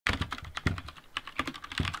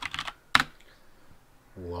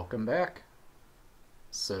Welcome back.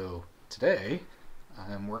 So today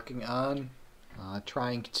I'm working on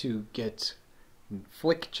trying to get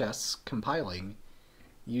flick chess compiling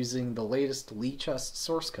using the latest Lee-Chess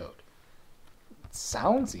source code. It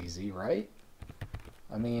sounds easy, right?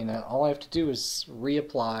 I mean, all I have to do is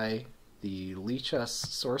reapply the Lee-Chess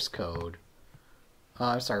source code.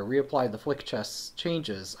 Reapply the flick chess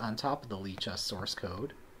changes on top of the Lee-Chess source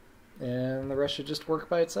code, and the rest should just work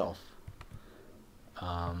by itself.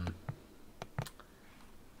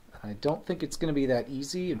 I don't think it's going to be that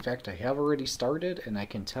easy. In fact, I have already started, and I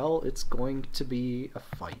can tell it's going to be a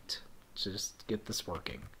fight to just get this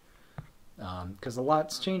working. Because a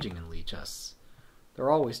lot's changing in Lee-Chess. They're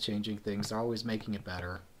always changing things, they're always making it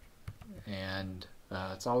better, and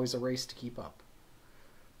it's always a race to keep up.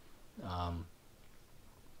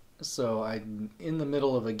 So I'm in the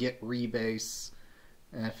middle of a git rebase,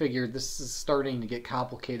 and I figured this is starting to get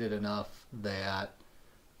complicated enough that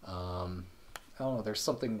I don't know, there's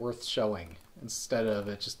something worth showing instead of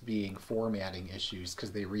it just being formatting issues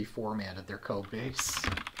because they reformatted their code base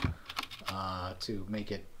to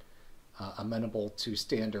make it amenable to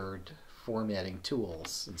standard formatting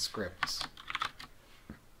tools and scripts.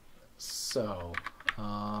 So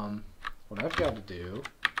what I've got to do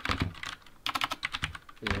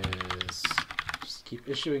is just keep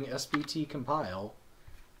issuing sbt compile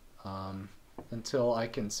until I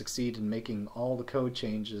can succeed in making all the code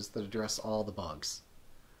changes that address all the bugs.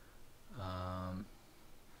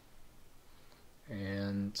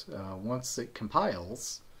 Once it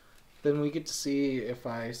compiles, then we get to see if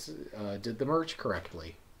I did the merge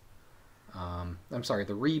correctly. I'm sorry,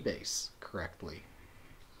 the rebase correctly.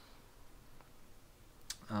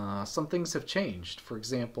 Some things have changed. For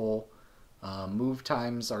example, move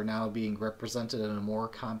times are now being represented in a more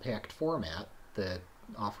compact format that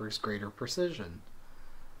offers greater precision,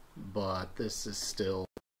 but this is still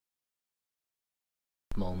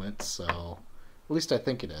a moment, so at least I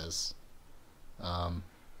think it is.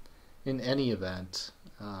 In any event,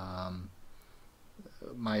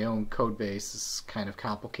 my own code base is kind of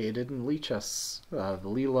complicated, and Lee-Chess, the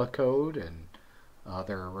Leela code and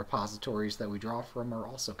their repositories that we draw from are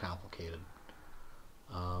also complicated.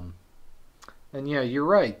 And yeah, you're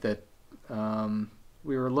right that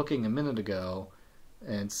we were looking a minute ago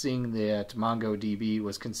and seeing that MongoDB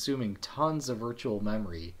was consuming tons of virtual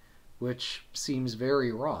memory, which seems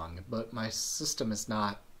very wrong, but my system is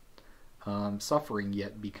not suffering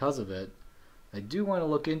yet because of it. I do want to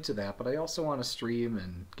look into that, but I also want to stream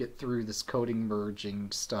and get through this coding merging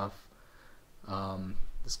stuff,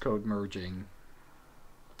 this code merging.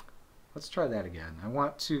 Let's try that again. I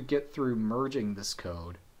want to get through merging this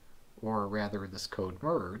code, or rather this code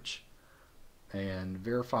merge, and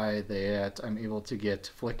verify that I'm able to get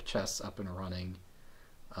flick chess up and running,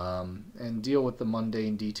 and deal with the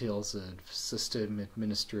mundane details of system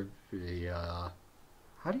administrivia.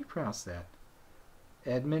 How do you pronounce that?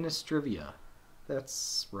 Administrivia.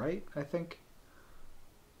 That's right, I think.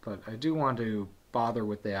 But I do want to bother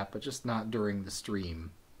with that, but just not during the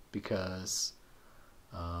stream, because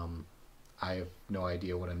I have no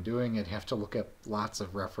idea what I'm doing. I'd have to look up lots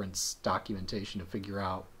of reference documentation to figure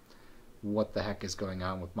out what the heck is going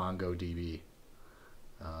on with MongoDB.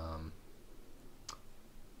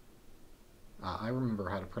 I remember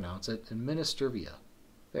how to pronounce it. Administrivia.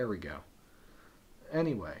 There we go.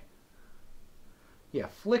 Anyway. Yeah,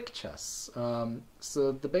 flick chess.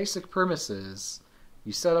 So the basic premise is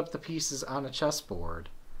you set up the pieces on a chessboard,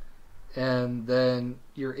 and then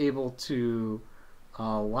you're able to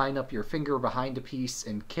line up your finger behind a piece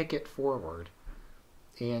and kick it forward.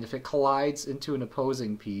 And if it collides into an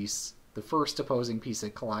opposing piece, the first opposing piece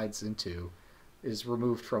it collides into is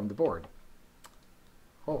removed from the board.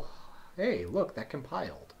 Oh, hey, look, that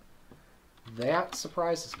compiled. That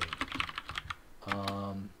surprises me.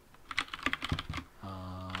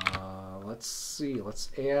 Let's see, let's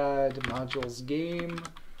add modules game,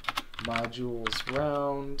 modules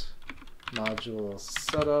round, modules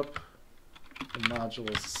setup, and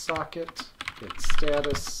modules socket, get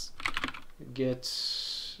status, get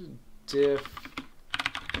diff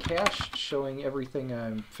cached, showing everything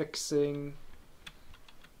I'm fixing.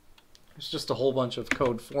 There's just a whole bunch of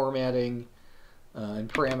code formatting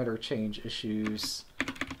and parameter change issues.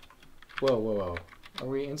 Whoa, whoa, whoa. Are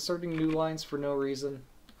we inserting new lines for no reason?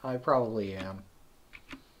 I probably am.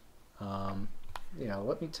 Yeah,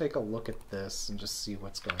 let me take a look at this and just see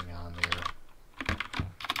what's going on there.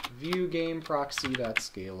 View game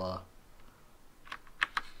proxy.scala.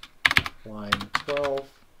 Line 12.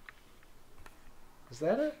 Is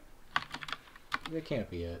that it? That can't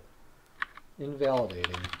be it.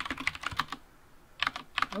 Invalidating.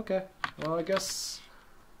 Okay. Well, I guess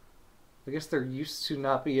I guess there used to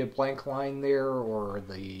not be a blank line there, or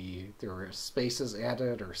there were spaces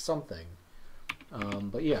added or something.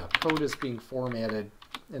 But yeah, code is being formatted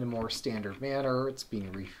in a more standard manner. It's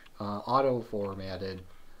being auto-formatted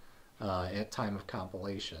at time of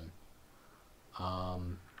compilation.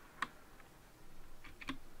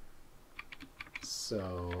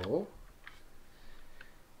 So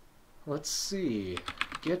let's see.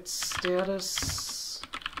 Get status,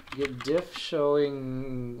 get diff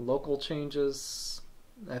showing local changes.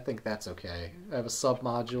 I think that's okay. I have a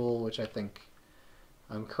submodule which I think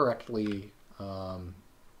I'm correctly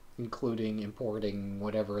including, importing,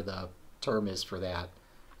 whatever the term is for that.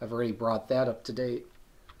 I've already brought that up to date.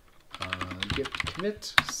 Git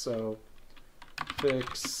commit, so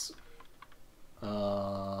fix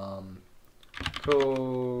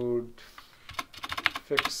code,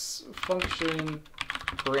 fix function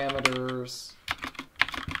parameters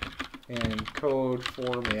and code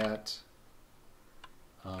format.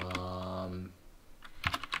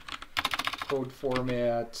 Code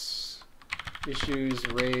format issues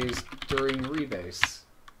raised during Rebase.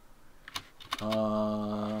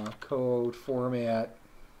 Code format.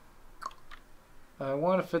 I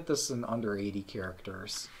want to fit this in under 80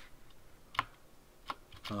 characters.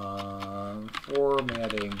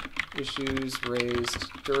 Formatting issues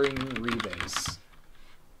raised during Rebase.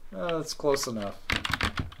 That's close enough.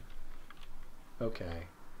 Okay.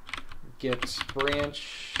 Git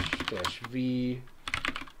branch -v,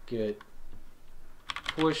 git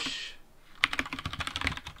push,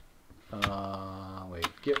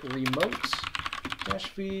 git remote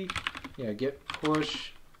 -v, yeah, git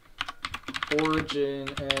push origin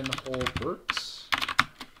and Holbert,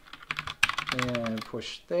 and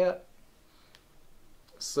push that.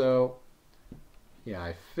 So yeah,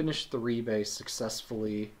 I finished the rebase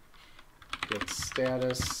successfully. Git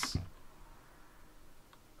status.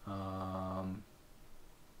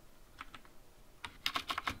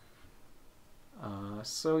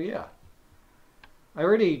 So yeah, I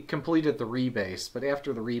already completed the rebase, but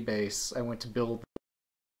after the rebase I went to build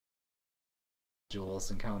modules,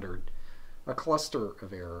 encountered a cluster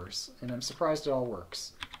of errors, and I'm surprised it all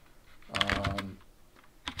works.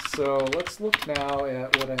 So let's look now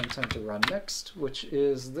at what I intend to run next, which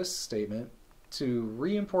is this statement: to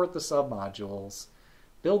re-import the submodules,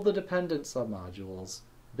 build the dependent submodules,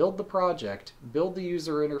 build the project, build the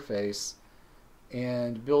user interface,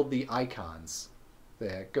 and build the icons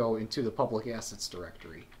that go into the public assets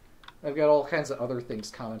directory. I've got all kinds of other things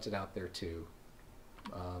commented out there too.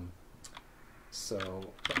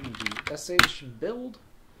 So let me do sh build.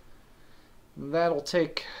 That'll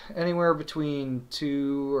take anywhere between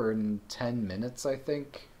 2 or 10 minutes, I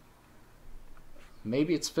think.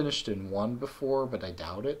 Maybe it's finished in 1 before, but I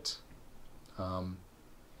doubt it.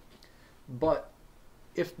 But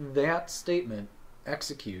if that statement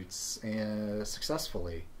executes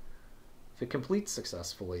successfully, if it completes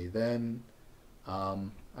successfully, then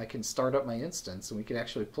I can start up my instance and we can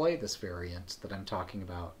actually play this variant that I'm talking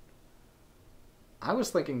about. I was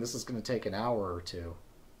thinking this is going to take an hour or two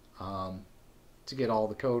to get all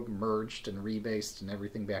the code merged and rebased and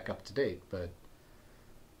everything back up to date, but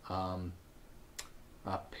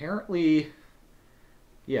apparently,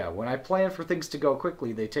 yeah, when I plan for things to go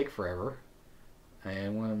quickly, they take forever.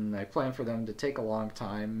 And when I plan for them to take a long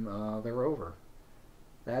time, they're over.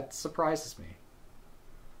 That surprises me.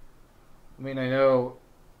 I mean, I know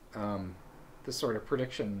this sort of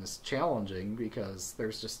prediction is challenging because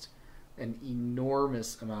there's just an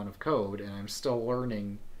enormous amount of code, and I'm still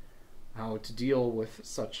learning how to deal with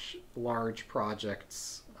such large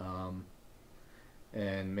projects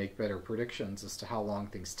and make better predictions as to how long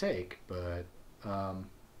things take. But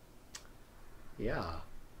yeah.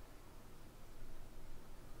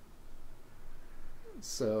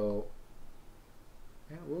 So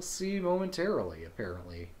yeah, we'll see momentarily,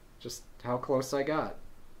 apparently, just how close I got.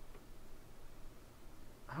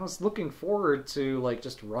 I was looking forward to like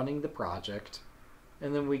just running the project,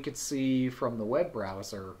 and then we could see from the web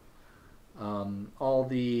browser all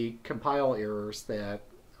the compile errors that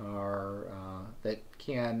are that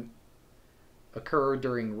can occur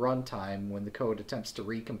during runtime when the code attempts to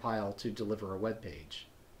recompile to deliver a web page.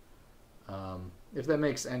 If that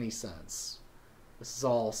makes any sense. This is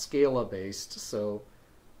all Scala based, so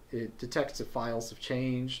it detects if files have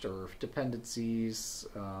changed or if dependencies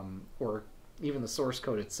or even the source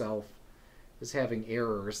code itself is having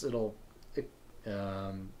errors. It'll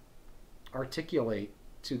articulate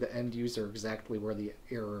to the end user exactly where the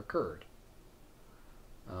error occurred.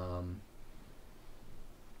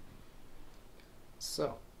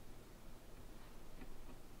 So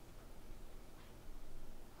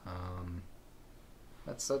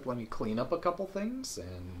let's that said, let me clean up a couple things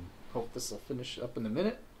and hope this will finish up in a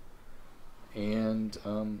minute. And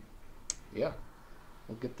yeah,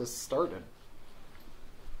 we'll get this started.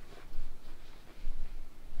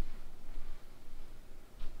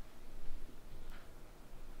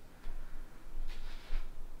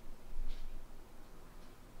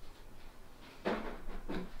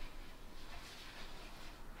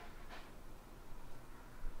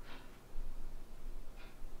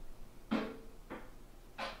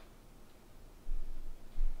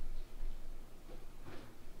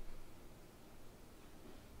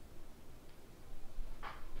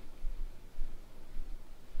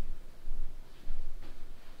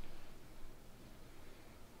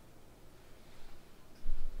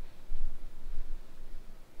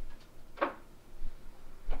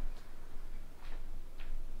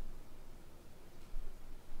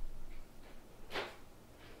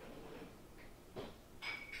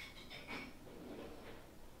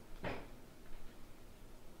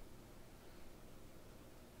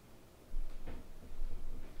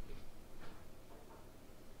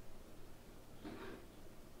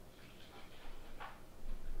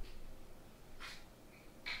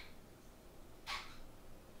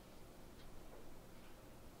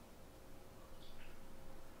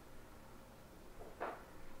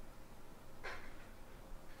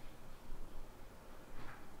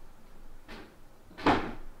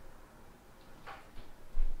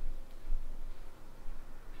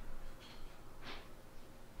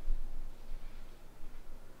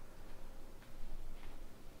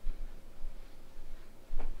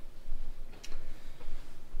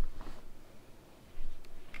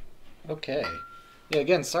 Okay. Yeah,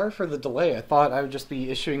 again, sorry for the delay. I thought I would just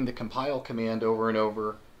be issuing the compile command over and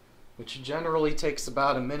over, which generally takes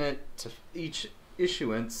about a minute to each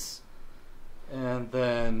issuance, and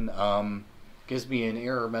then gives me an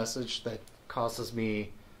error message that causes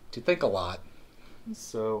me to think a lot.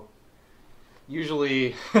 So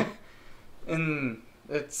usually, I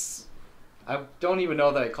don't even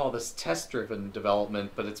know that I call this test-driven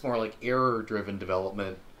development, but it's more like error-driven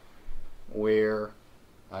development, where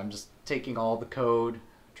I'm just taking all the code,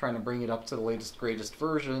 trying to bring it up to the latest, greatest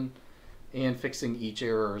version, and fixing each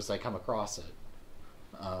error as I come across it.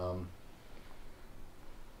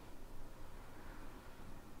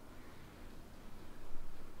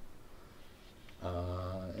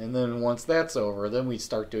 And then once that's over, then we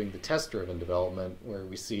start doing the test-driven development, where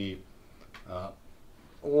we see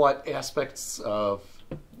what aspects of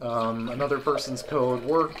another person's code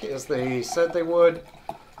work as they said they would,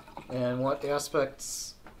 and what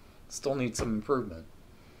aspects still need some improvement.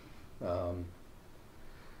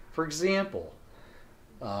 For example,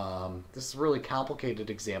 this is a really complicated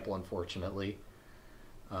example, unfortunately.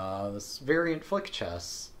 This variant flick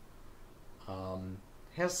chess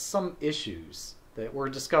has some issues that were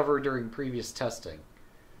discovered during previous testing.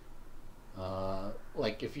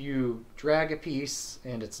 Like if you drag a piece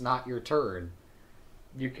and it's not your turn,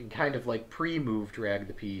 you can kind of like pre-move drag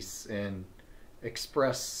the piece and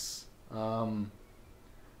express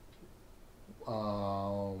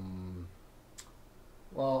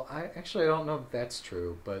well, I don't know if that's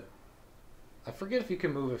true, but I forget if you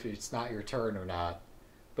can move if it's not your turn or not.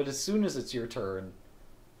 But as soon as it's your turn,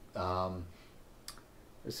 as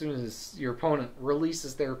soon as your opponent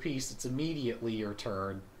releases their piece, it's immediately your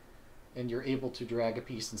turn, and you're able to drag a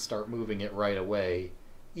piece and start moving it right away,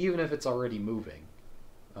 even if it's already moving.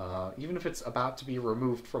 Even if it's about to be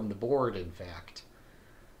removed from the board, in fact.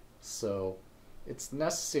 So it's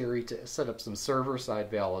necessary to set up some server-side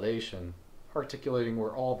validation, articulating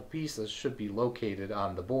where all the pieces should be located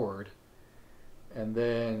on the board, and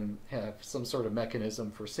then have some sort of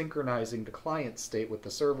mechanism for synchronizing the client state with the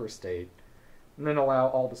server state, and then allow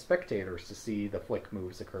all the spectators to see the flick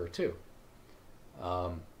moves occur too.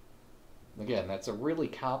 Again, that's a really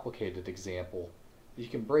complicated example. You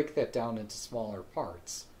can break that down into smaller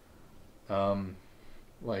parts.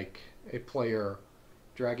 Like a player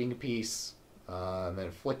dragging a piece, and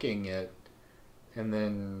then flicking it, and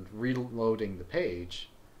then reloading the page,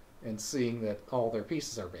 and seeing that all their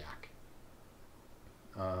pieces are back.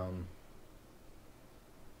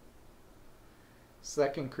 So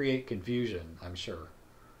that can create confusion, I'm sure.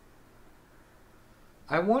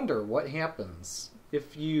 I wonder what happens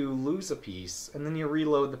if you lose a piece, and then you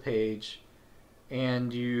reload the page,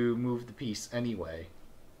 and you move the piece anyway.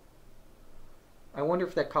 I wonder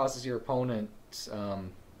if that causes your opponent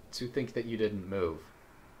to think that you didn't move,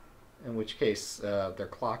 in which case their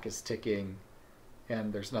clock is ticking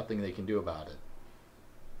and there's nothing they can do about it.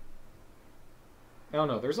 I don't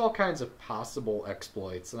know, there's all kinds of possible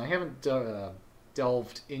exploits, and I haven't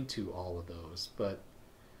delved into all of those, but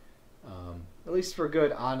At least for a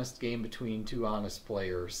good, honest game between two honest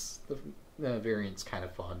players, the variant's kind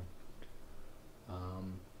of fun.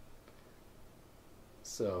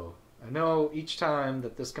 So, I know each time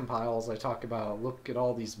that this compiles, I talk about look at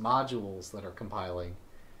all these modules that are compiling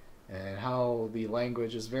and how the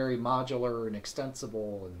language is very modular and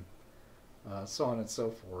extensible and so on and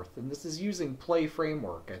so forth. And this is using Play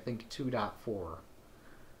Framework, I think 2.4.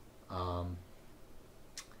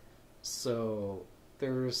 So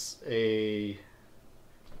there's a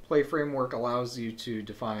Play Framework allows you to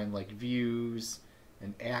define like views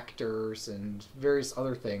and actors and various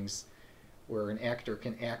other things where an actor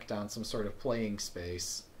can act on some sort of playing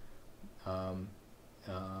space,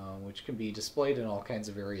 which can be displayed in all kinds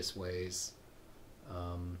of various ways.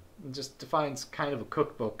 It just defines kind of a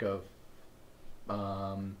cookbook of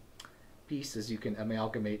pieces you can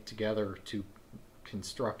amalgamate together to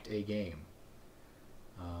construct a game.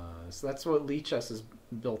 So that's what Lichess is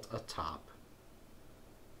built atop.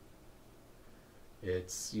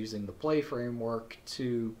 It's using the Play framework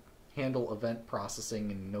to handle event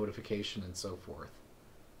processing and notification and so forth.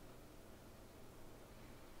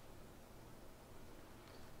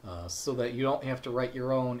 So that you don't have to write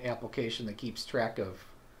your own application that keeps track of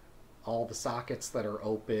all the sockets that are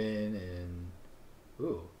open and...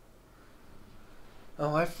 Ooh.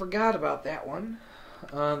 Oh, I forgot about that one.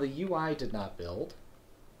 The UI did not build.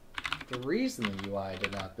 The reason the UI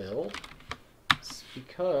did not build is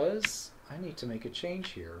because I need to make a change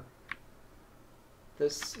here.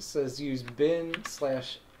 This says use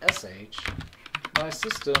bin/sh. My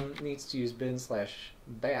system needs to use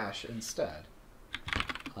bin/bash instead.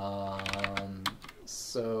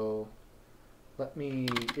 So let me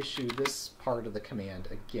issue this part of the command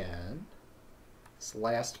again. This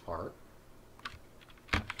last part.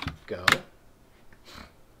 Go.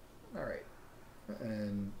 Alright.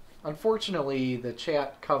 And unfortunately, the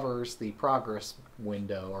chat covers the progress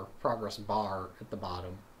window or progress bar at the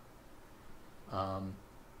bottom.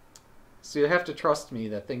 So you have to trust me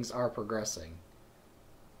that things are progressing.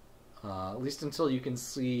 At least until you can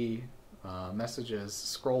see messages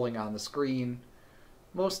scrolling on the screen,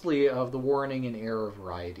 mostly of the warning and error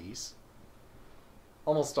varieties.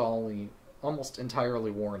 Almost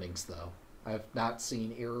entirely warnings, though. I've not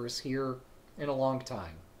seen errors here in a long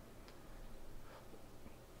time.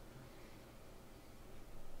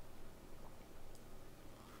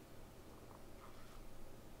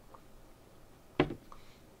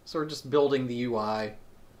 So we're just building the UI.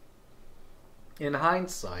 In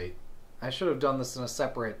hindsight, I should have done this in a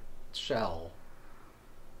separate shell.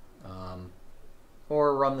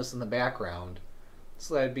 Or run this in the background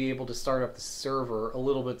so that I'd be able to start up the server a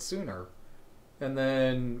little bit sooner and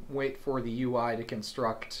then wait for the UI to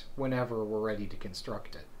construct whenever we're ready to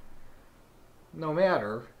construct it. No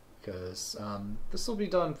matter, because this will be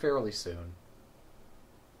done fairly soon.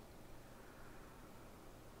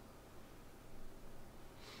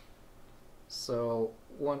 So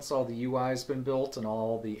once all the UI's been built and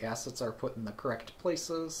all the assets are put in the correct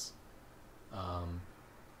places,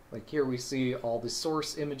 like here we see all the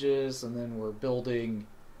source images, and then we're building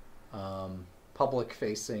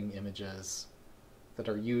public-facing images that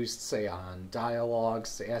are used, say, on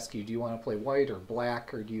dialogues to ask you, do you want to play white or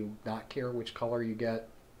black, or do you not care which color you get?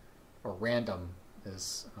 Or random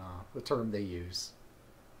is the term they use.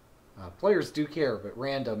 Players do care, but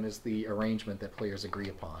random is the arrangement that players agree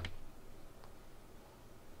upon.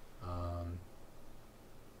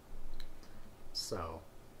 So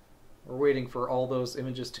we're waiting for all those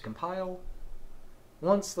images to compile.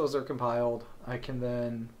 Once those are compiled, I can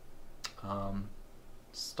then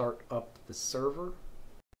start up the server.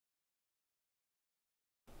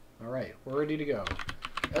 Alright, we're ready to go.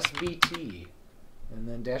 SVT, and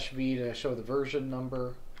then -v to show the version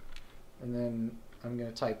number, and then I'm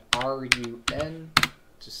going to type RUN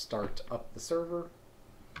to start up the server.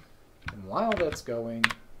 And while that's going,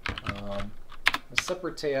 a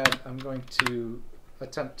separate tab, I'm going to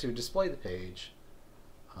attempt to display the page.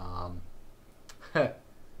 I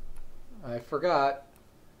forgot.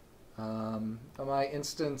 My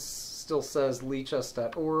instance still says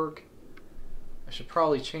lichess.org. I should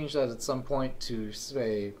probably change that at some point to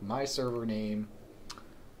say my server name.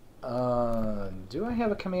 Do I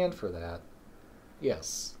have a command for that?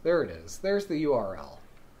 Yes, there it is. There's the URL.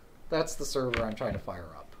 That's the server I'm trying to fire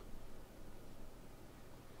up.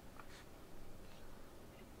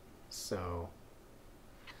 So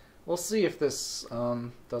we'll see if this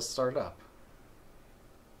does start up.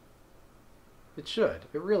 It should.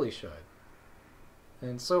 It really should.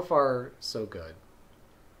 And so far, so good.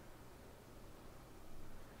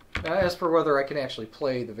 As for whether I can actually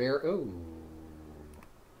play the oh,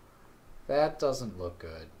 that doesn't look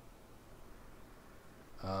good.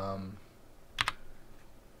 Um,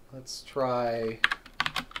 let's try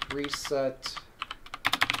reset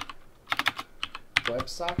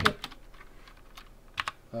WebSocket.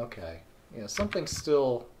 Okay, yeah, something's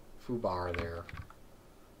still foobar there.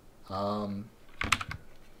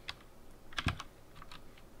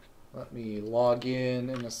 Let me log in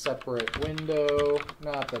a separate window,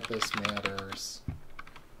 not that this matters,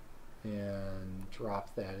 and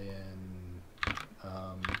drop that in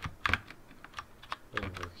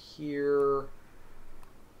over here.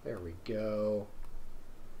 There we go.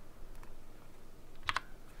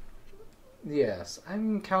 Yes,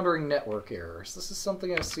 I'm encountering network errors. This is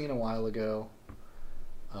something I've seen a while ago.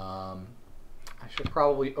 I should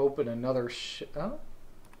probably open another oh,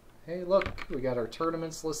 hey, look, we got our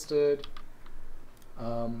tournaments listed.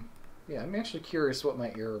 Yeah, I'm actually curious what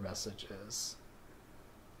my error message is.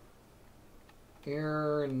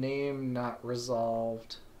 Error name not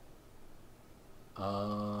resolved.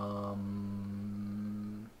 Oh.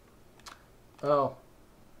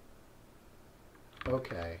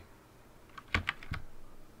 Okay.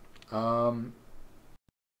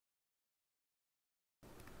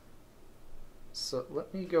 So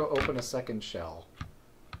let me go open a second shell,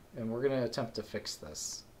 and we're going to attempt to fix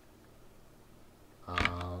this.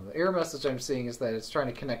 The error message I'm seeing is that it's trying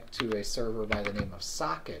to connect to a server by the name of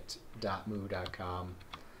socket.moo.com,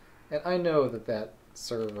 and I know that that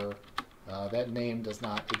server, that name does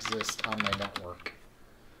not exist on my network.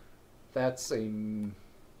 That's a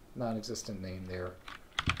non-existent name there.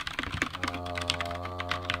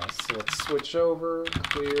 So let's switch over,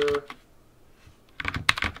 clear,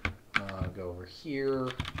 go over here,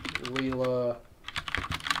 Leela.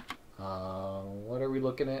 What are we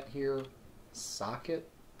looking at here? Socket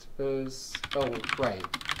is, oh, right.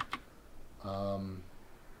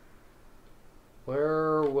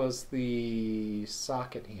 Where was the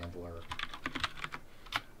socket handler?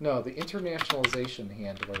 No, the internationalization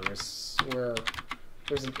handler is where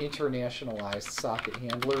there's an internationalized socket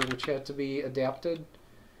handler which had to be adapted.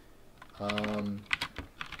 We have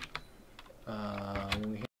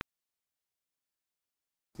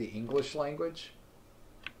the English language.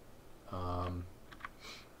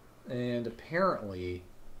 And apparently,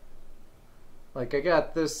 like, I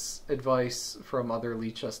got this advice from other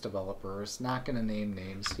Lichess developers, not going to name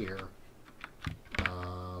names here.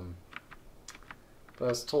 But I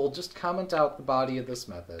was told, just comment out the body of this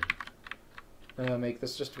method. Make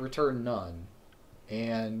this just return none.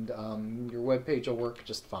 And your web page will work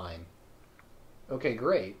just fine. Okay,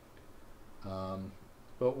 great.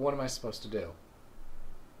 But what am I supposed to do?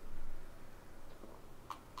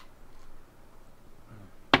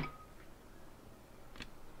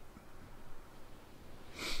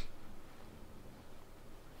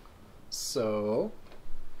 So,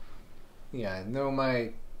 yeah, I know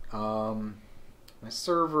my my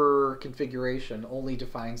server configuration only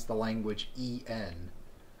defines the language EN.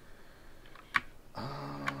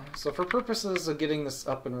 So for purposes of getting this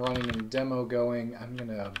up and running and demo going, I'm going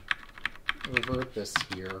to revert this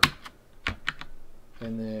here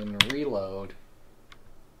and then reload.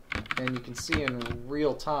 And you can see in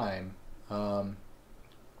real time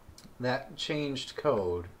that changed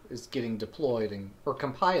code is getting deployed and, or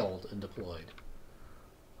compiled and deployed.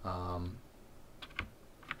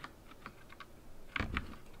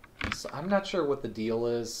 So I'm not sure what the deal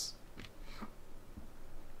is.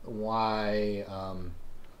 Why,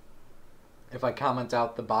 if I comment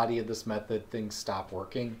out the body of this method, things stop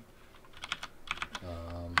working.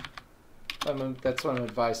 That's what I'm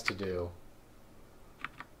advised to do.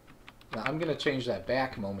 Now, I'm going to change that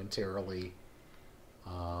back momentarily.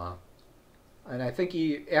 And I think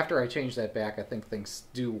after I change that back, I think things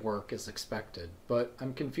do work as expected. But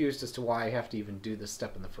I'm confused as to why I have to even do this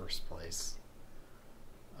step in the first place.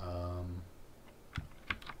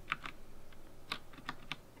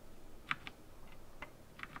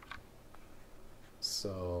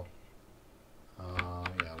 So,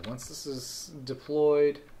 yeah, once this is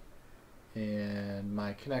deployed and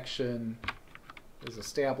my connection is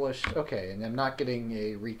established, okay, and I'm not getting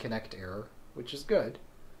a reconnect error, which is good.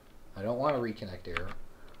 I don't want a reconnect error.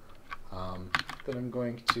 Then I'm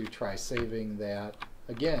going to try saving that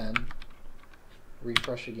again,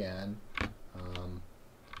 refresh again,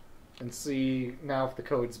 and see now if the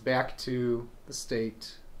code's back to the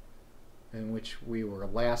state in which we were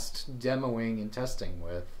last demoing and testing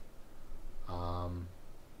with. Are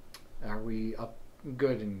we up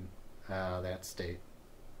good in that state?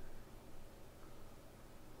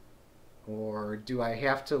 Or do I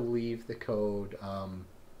have to leave the code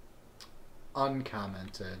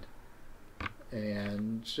uncommented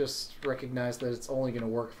and just recognize that it's only going to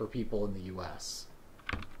work for people in the US?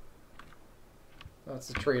 That's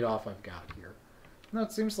the trade-off I've got here. No,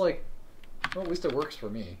 it seems like, well, at least it works for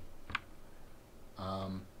me.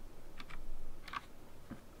 Oh,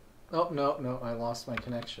 no, I lost my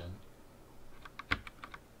connection.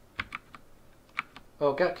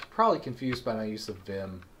 Oh, got probably confused by my use of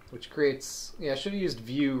Vim, which creates... Yeah, I should have used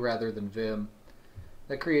Vue rather than Vim.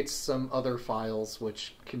 That creates some other files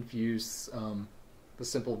which confuse the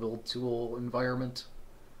simple build tool environment.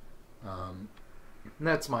 And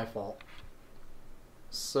that's my fault.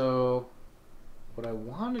 So, what I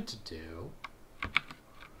wanted to do...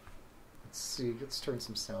 Let's see, let's turn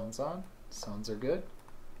some sounds on. Sounds are good.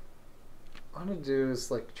 What I want to do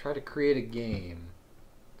is like try to create a game.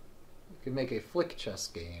 We could make a flick chess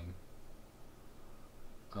game.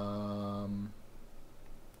 The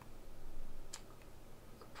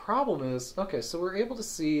problem is, okay, so we're able to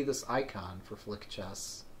see this icon for flick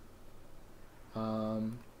chess.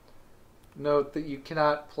 Note that you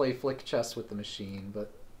cannot play flick chess with the machine,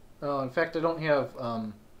 but in fact I don't have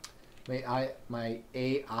my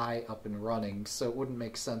AI up and running, so it wouldn't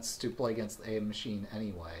make sense to play against a machine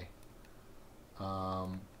anyway.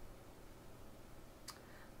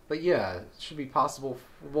 But yeah, it should be possible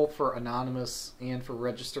both for anonymous and for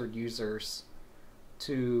registered users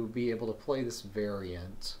to be able to play this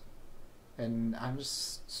variant. And I'm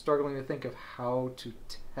just struggling to think of how to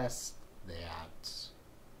test that.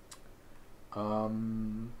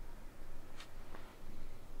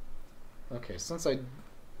 Okay, since I...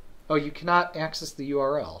 Oh, you cannot access the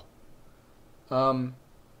URL.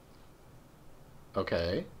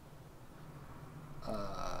 Okay.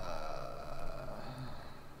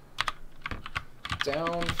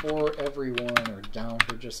 Down for everyone or down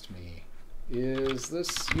for just me? Is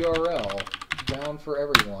this URL down for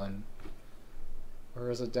everyone?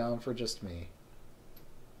 Or is it down for just me?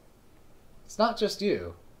 It's not just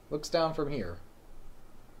you. Looks down from here.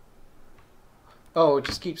 Oh, it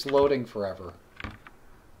just keeps loading forever.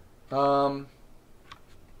 Well,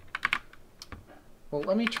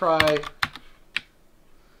 let me try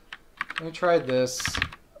this.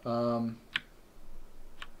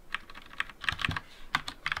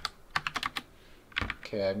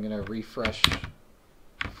 Okay, I'm gonna refresh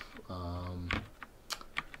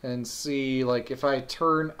and see, like, if I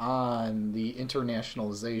turn on the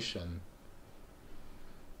internationalization,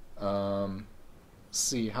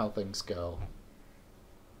 see how things go.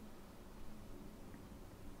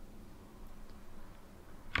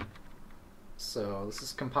 So this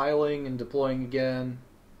is compiling and deploying again.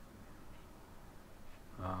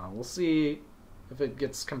 We'll see if it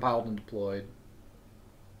gets compiled and deployed.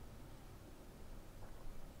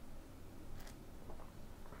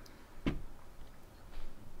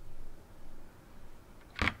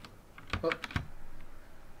 Oh.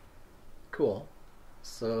 Cool.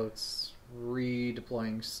 So it's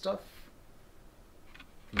redeploying stuff.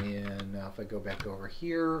 And now if I go back over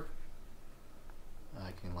here,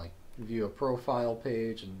 I can like view a profile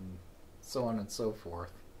page and so on and so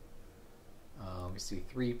forth. We see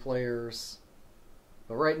 3 players,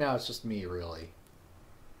 but right now it's just me, really.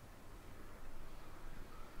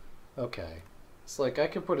 Okay, it's like I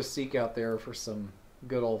could put a seek out there for some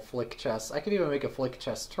good old flick chess. I could even make a flick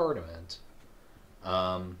chess tournament,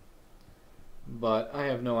 but I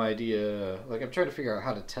have no idea. Like, I'm trying to figure out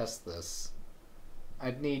how to test this.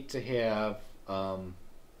 I'd need to have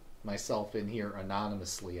myself in here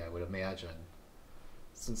anonymously, I would imagine.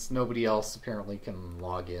 Since nobody else apparently can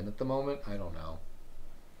log in at the moment, I don't know.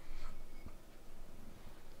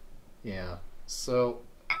 Yeah, so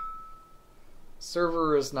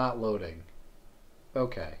server is not loading.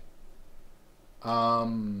 Okay.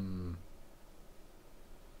 Well,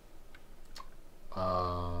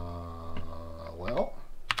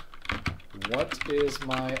 what is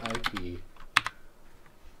my IP?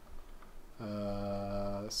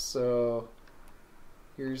 So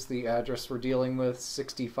here's the address we're dealing with,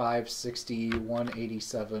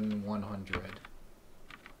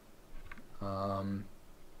 6560.187.100.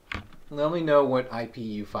 Let me know what IP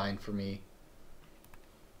you find for me.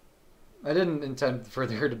 I didn't intend for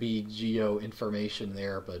there to be geo information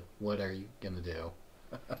there, but what are you gonna do?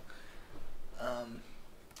 I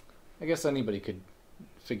guess anybody could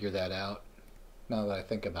figure that out, now that I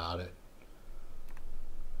think about it.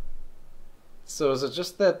 So is it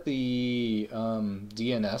just that the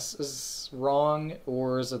DNS is wrong,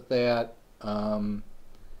 or is it that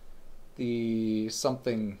the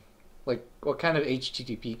something, like, what kind of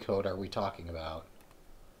HTTP code are we talking about?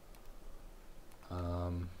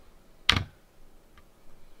 Let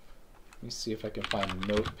me see if I can find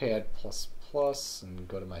Notepad++ and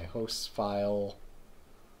go to my host file.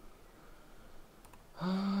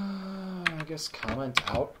 I guess comment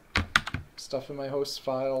out stuff in my host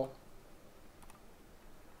file.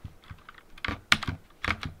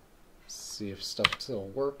 See if stuff still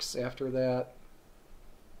works after that.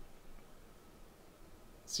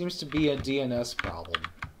 Seems to be a DNS problem.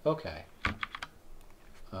 Okay.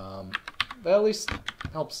 That at least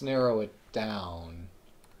helps narrow it down.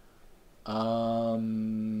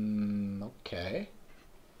 Okay.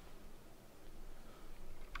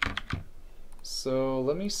 So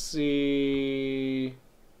let me see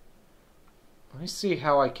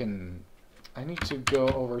how I need to go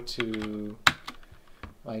over to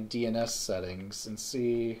my DNS settings and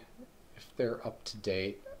see if they're up to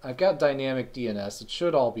date. I've got dynamic DNS. It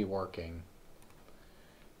should all be working.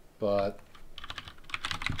 But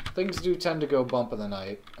things do tend to go bump in the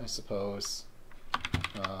night, I suppose.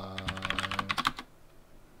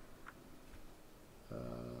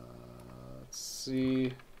 Let's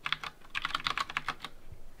see.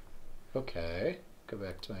 Okay, go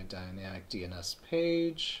back to my dynamic DNS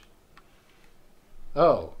page.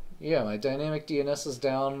 Oh, yeah, my dynamic DNS is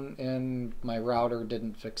down and my router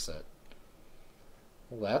didn't fix it.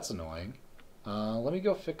 Well, that's annoying. Let me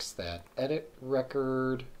go fix that. Edit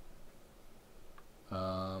record.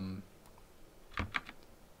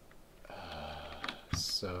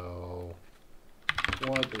 So,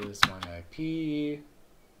 what is my IP?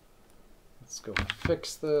 Let's go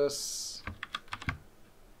fix this.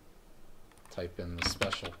 Type in the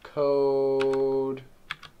special code.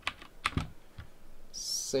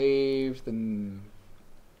 Save. The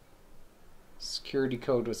security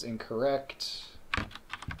code was incorrect.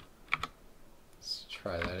 Let's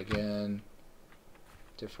try that again.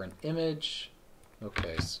 Different image.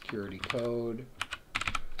 Okay, security code.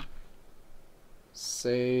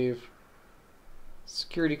 Save.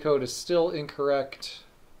 Security code is still incorrect.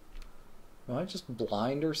 Am I just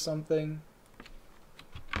blind or something?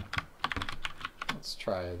 Let's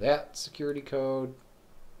try that security code.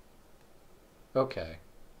 Okay.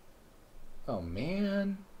 Oh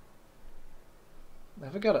man.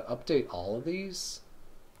 Have I got to update all of these?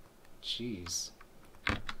 Jeez.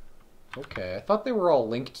 Okay, I thought they were all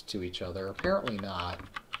linked to each other. Apparently not.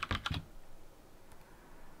 It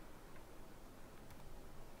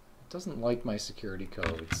doesn't like my security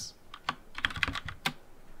codes.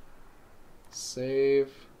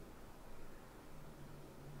 Save.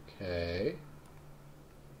 Okay.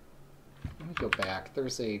 Let me go back.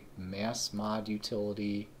 There's a mass mod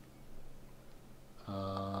utility.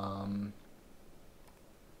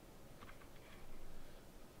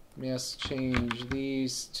 Mass change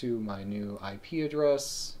these to my new IP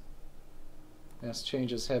address. Mass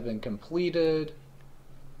changes have been completed.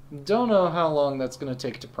 Don't know how long that's going to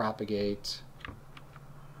take to propagate.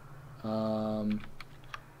 Oh,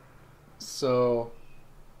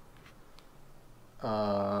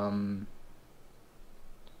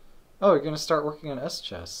 you're going to start working on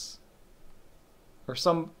SCHES.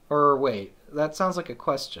 Or wait, that sounds like a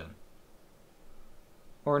question.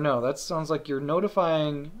 Or no, that sounds like you're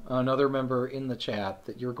notifying another member in the chat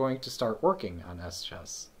that you're going to start working on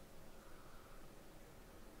SCHES.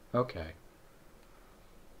 Okay.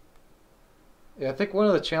 Yeah, I think one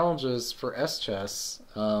of the challenges for SCHES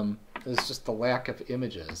is just the lack of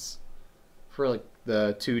images for like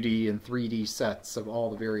the 2D and 3D sets of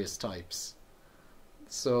all the various types.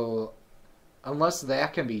 So unless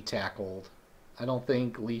that can be tackled, I don't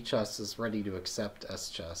think Lichess is ready to accept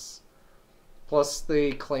SCHES. Plus,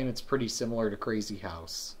 they claim it's pretty similar to Crazy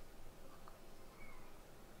House.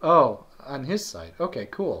 Oh, on his site. Okay,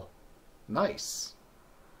 cool. Nice.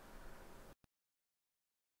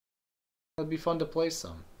 That'd be fun to play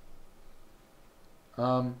some.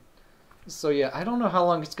 So yeah, I don't know how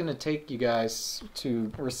long it's going to take you guys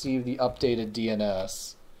to receive the updated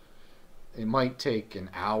DNS. It might take an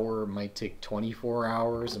hour, it might take 24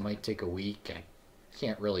 hours, it might take a week. I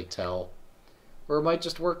can't really tell. Or it might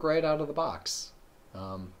just work right out of the box.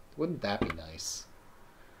 Wouldn't that be nice?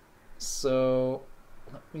 So,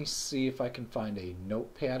 let me see if I can find a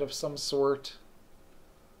notepad of some sort.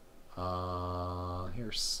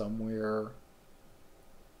 Here somewhere.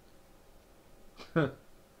 I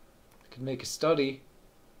could make a study.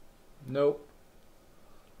 Nope.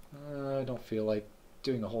 I don't feel like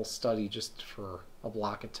doing a whole study just for a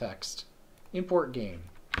block of text. Import game.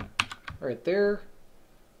 Alright, there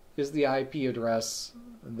is the IP address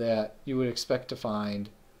that you would expect to find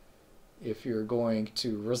if you're going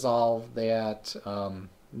to resolve that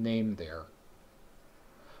name there.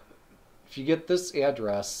 If you get this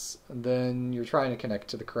address, then you're trying to connect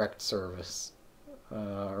to the correct service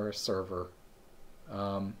or server.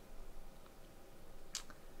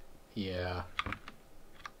 Yeah.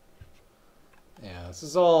 Yeah, this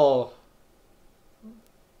is all...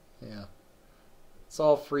 Yeah.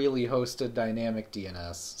 all freely hosted dynamic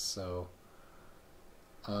DNS, so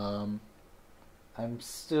I'm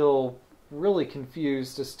still really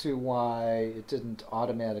confused as to why it didn't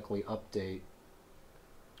automatically update.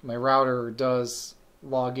 My router does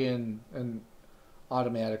log in and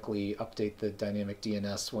automatically update the dynamic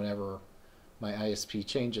DNS whenever my ISP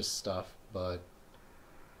changes stuff, but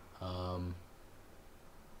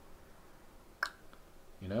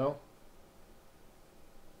you know?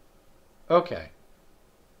 Okay.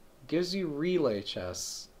 Gives you relay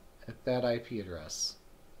chess at that IP address.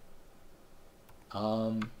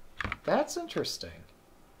 That's interesting.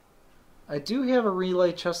 I do have a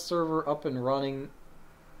relay chess server up and running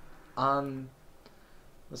on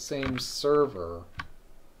the same server.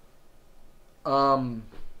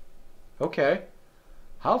 Okay.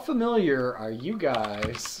 How familiar are you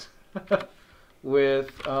guys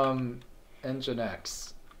with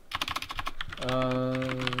Nginx?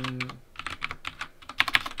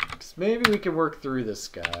 'Cause maybe we can work through this,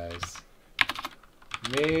 guys.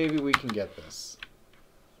 Maybe we can get this.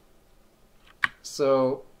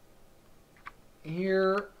 So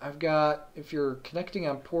here I've got, if you're connecting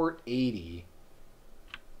on port 80,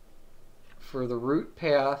 for the root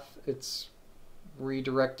path, it's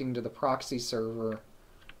redirecting to the proxy server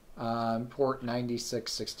on port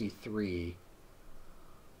 9663.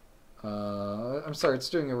 I'm sorry, it's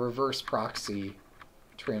doing a reverse proxy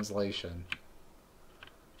translation.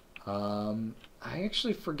 I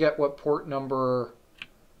actually forget what port number.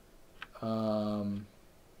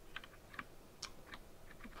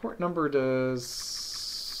 Port number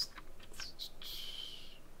does.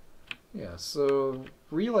 Yeah, so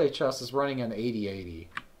relay chess is running on 8080.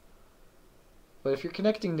 But if you're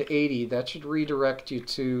connecting to 80, that should redirect you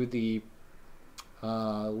to the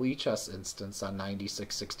Lichess instance on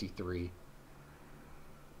 9663.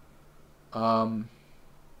 So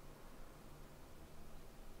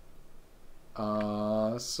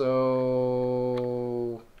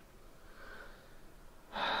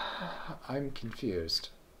I'm confused.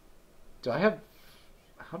 How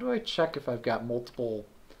do I check if I've got multiple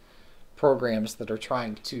programs that are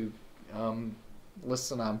trying to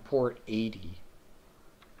listen on port 80?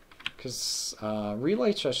 Because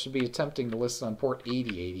relay chess should be attempting to listen on port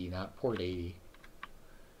 8080, not port 80.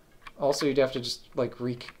 Also, you'd have to just like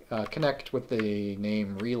connect with the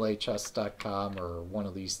name relaychess.com or one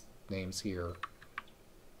of these names here.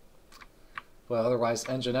 Well, otherwise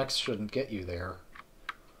Nginx shouldn't get you there.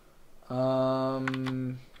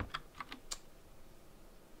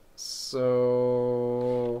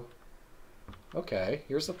 So, okay,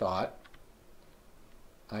 here's a thought.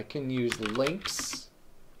 I can use links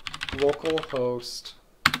localhost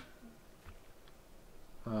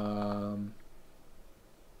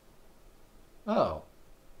oh.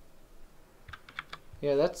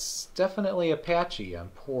 Yeah, that's definitely Apache on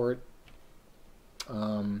port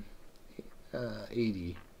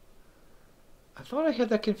 80. I thought I had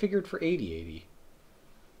that configured for 8080.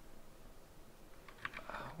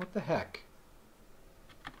 What the heck?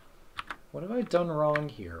 What have I done wrong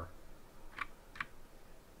here?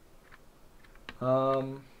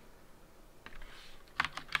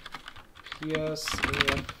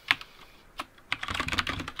 PSAF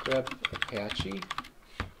grep Apache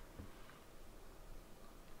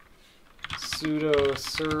sudo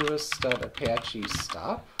service.apache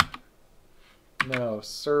stop. No,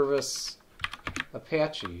 service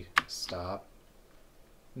Apache stop.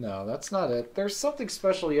 No, that's not it. There's something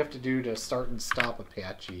special you have to do to start and stop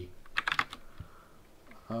Apache.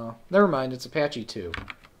 Never mind, it's Apache 2.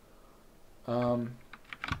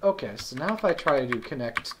 Okay, so now if I try to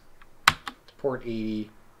connect to port 80,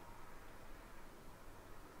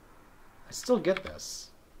 I still get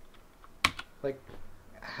this. Like,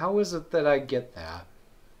 how is it that I get that?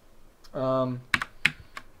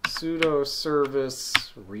 Sudo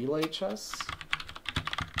service relay chess?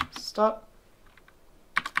 Stop.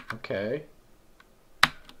 Okay.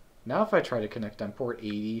 Now if I try to connect on port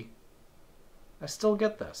 80, I still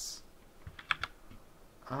get this.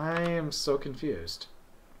 I am so confused.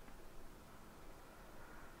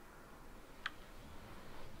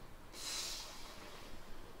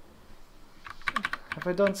 Have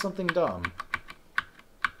I done something dumb?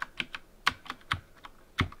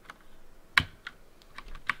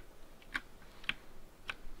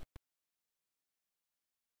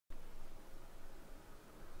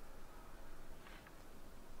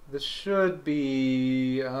 This should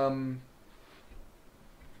be,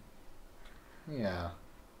 yeah.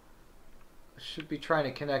 I should be trying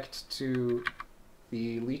to connect to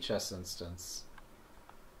the Lichess instance.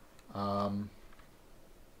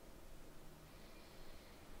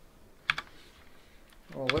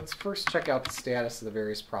 Well, let's first check out the status of the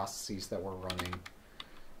various processes that we're running.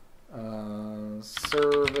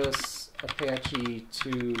 Service Apache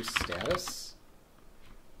 2 status.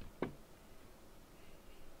 It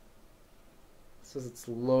says it's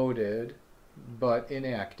loaded, but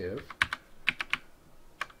inactive.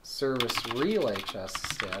 Service relay chest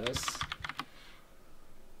status.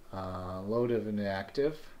 Loaded and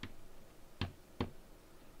inactive.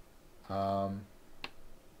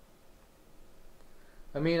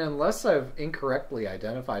 I mean, unless I've incorrectly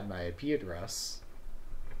identified my IP address,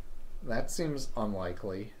 that seems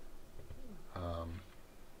unlikely.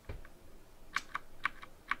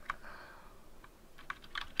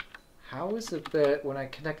 How is it that when I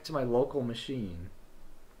connect to my local machine,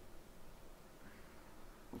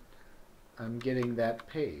 I'm getting that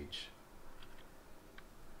page?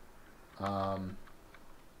 I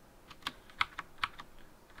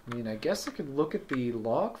mean, I guess I could look at the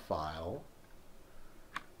log file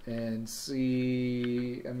and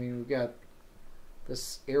see. I mean, we've got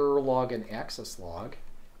this error log and access log.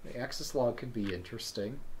 The access log could be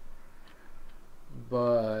interesting,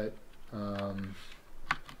 but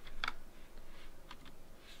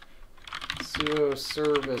sudo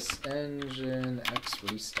service engine x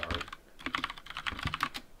restart.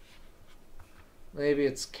 Maybe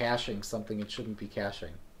it's caching something it shouldn't be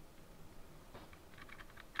caching.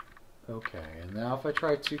 Okay, and now if I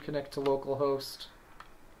try to connect to localhost,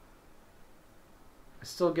 I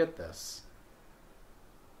still get this.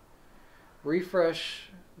 Refresh,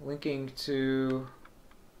 linking to,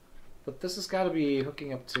 but this has got to be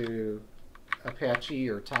hooking up to Apache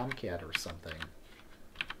or Tomcat or something.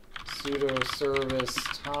 Sudo service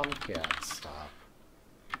Tomcat stop.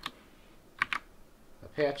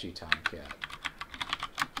 Apache Tomcat.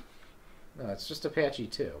 No, it's just Apache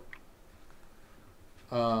 2.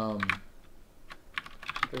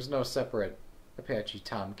 There's no separate Apache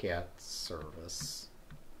Tomcat service.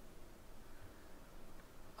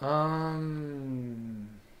 Tail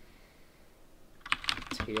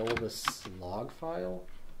this log file.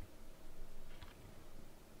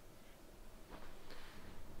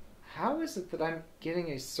 How is it that I'm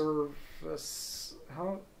getting a service?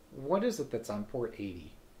 What is it that's on port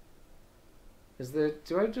 80? Is that,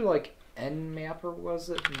 do I do like nmap, or was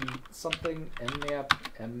it something? nmap,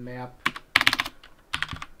 mmap,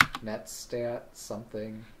 netstat,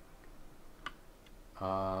 something.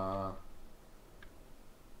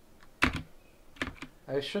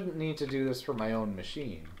 I shouldn't need to do this for my own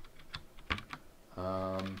machine.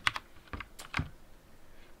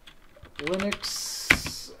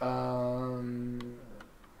 Linux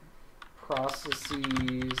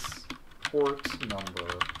processes port number.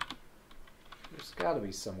 There's got to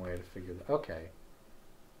be some way to figure that. Okay,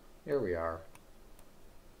 here we are.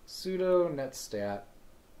 Sudo netstat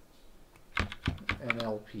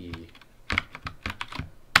nlp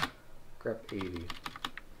grep 80.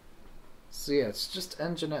 So yeah, it's just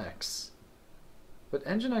nginx. But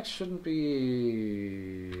nginx shouldn't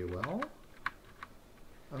be, well,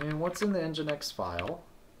 I mean, what's in the nginx file?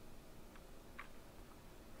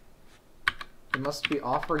 It must be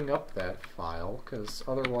offering up that file, because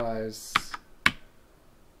otherwise,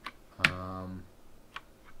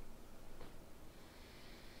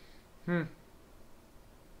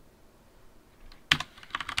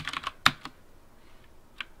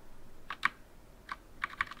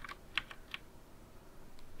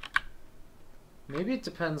 maybe it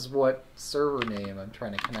depends what server name I'm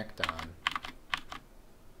trying to connect on.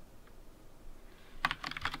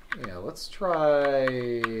 Yeah, let's try,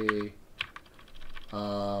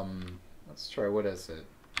 what is it?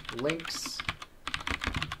 Links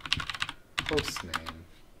hostname.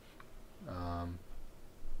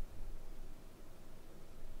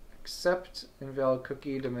 Accept invalid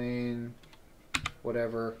cookie domain,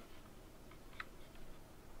 whatever.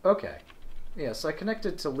 Okay. Yeah, so I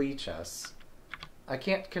connected to Lichess. I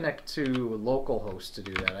can't connect to localhost to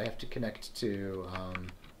do that. I have to connect to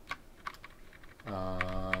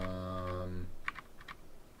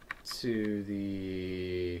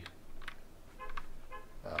the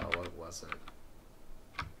what was it?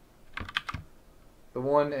 The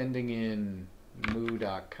one ending in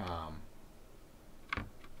moo.com.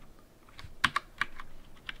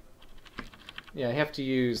 Yeah, I have to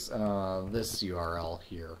use this URL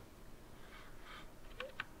here.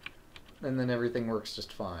 And then everything works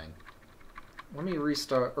just fine. Let me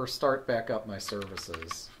restart or start back up my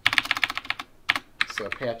services. So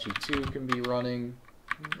Apache 2 can be running.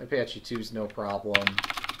 Apache 2 is no problem.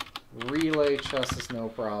 Relay chess is no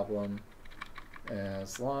problem.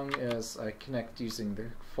 As long as I connect using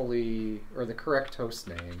the correct host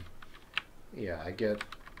name. Yeah, I get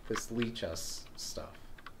this Lichess stuff.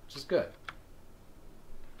 which is good.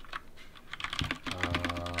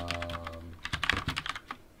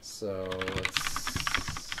 So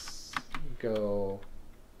let's go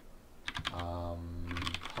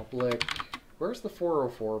public. Where's the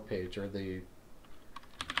 404 page, or the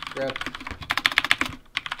grep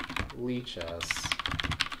leechs?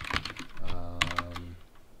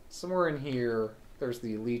 Somewhere in here, there's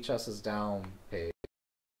the leechs down page.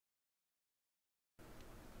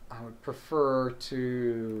 I would prefer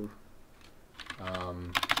to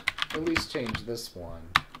at least change this one.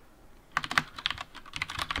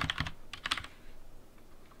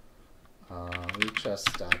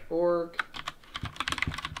 Leechs.org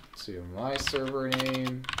to my server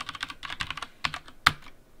name.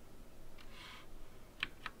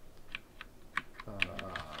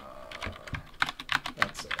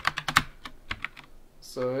 That's it.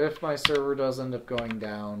 So if my server does end up going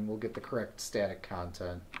down, we'll get the correct static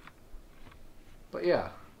content. But yeah,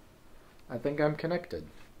 I think I'm connected.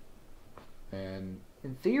 And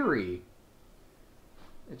in theory,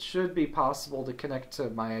 it should be possible to connect to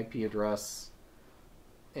my IP address.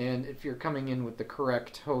 And if you're coming in with the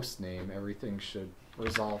correct host name, everything should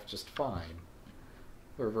resolve just fine.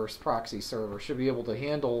 The reverse proxy server should be able to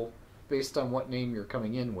handle, based on what name you're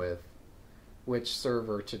coming in with, which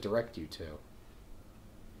server to direct you to.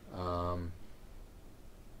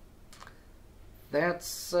 That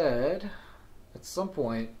said, at some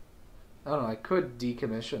point, I don't know, I could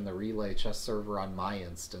decommission the Relay Chess server on my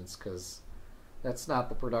instance, because that's not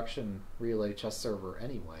the production Relay Chess server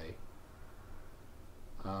anyway.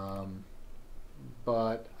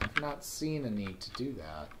 But I've not seen a need to do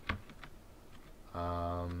that.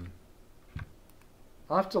 I'll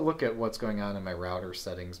have to look at what's going on in my router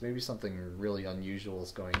settings. Maybe something really unusual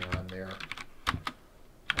is going on there.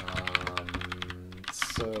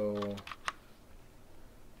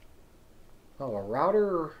 Oh, a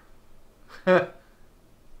router...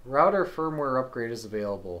 router firmware upgrade is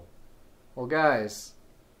available. Well, guys,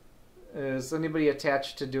 is anybody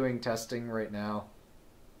attached to doing testing right now?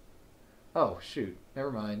 Oh, shoot.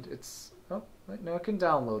 Never mind. It's... Oh, no, I can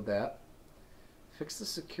download that. Fix the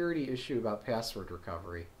security issue about password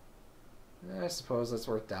recovery. I suppose that's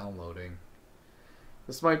worth downloading.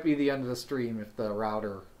 This might be the end of the stream if the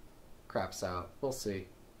router craps out. We'll see.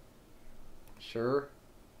 Sure.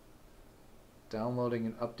 Downloading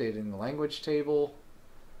and updating the language table.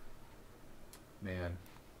 Man,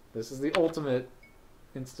 this is the ultimate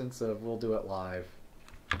instance of we'll do it live.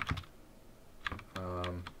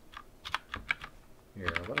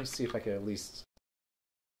 Here, let me see if I can at least...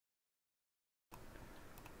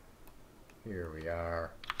 Here we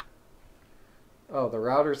are. Oh, the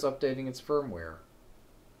router's updating its firmware.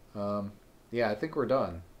 Yeah, I think we're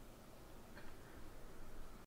done.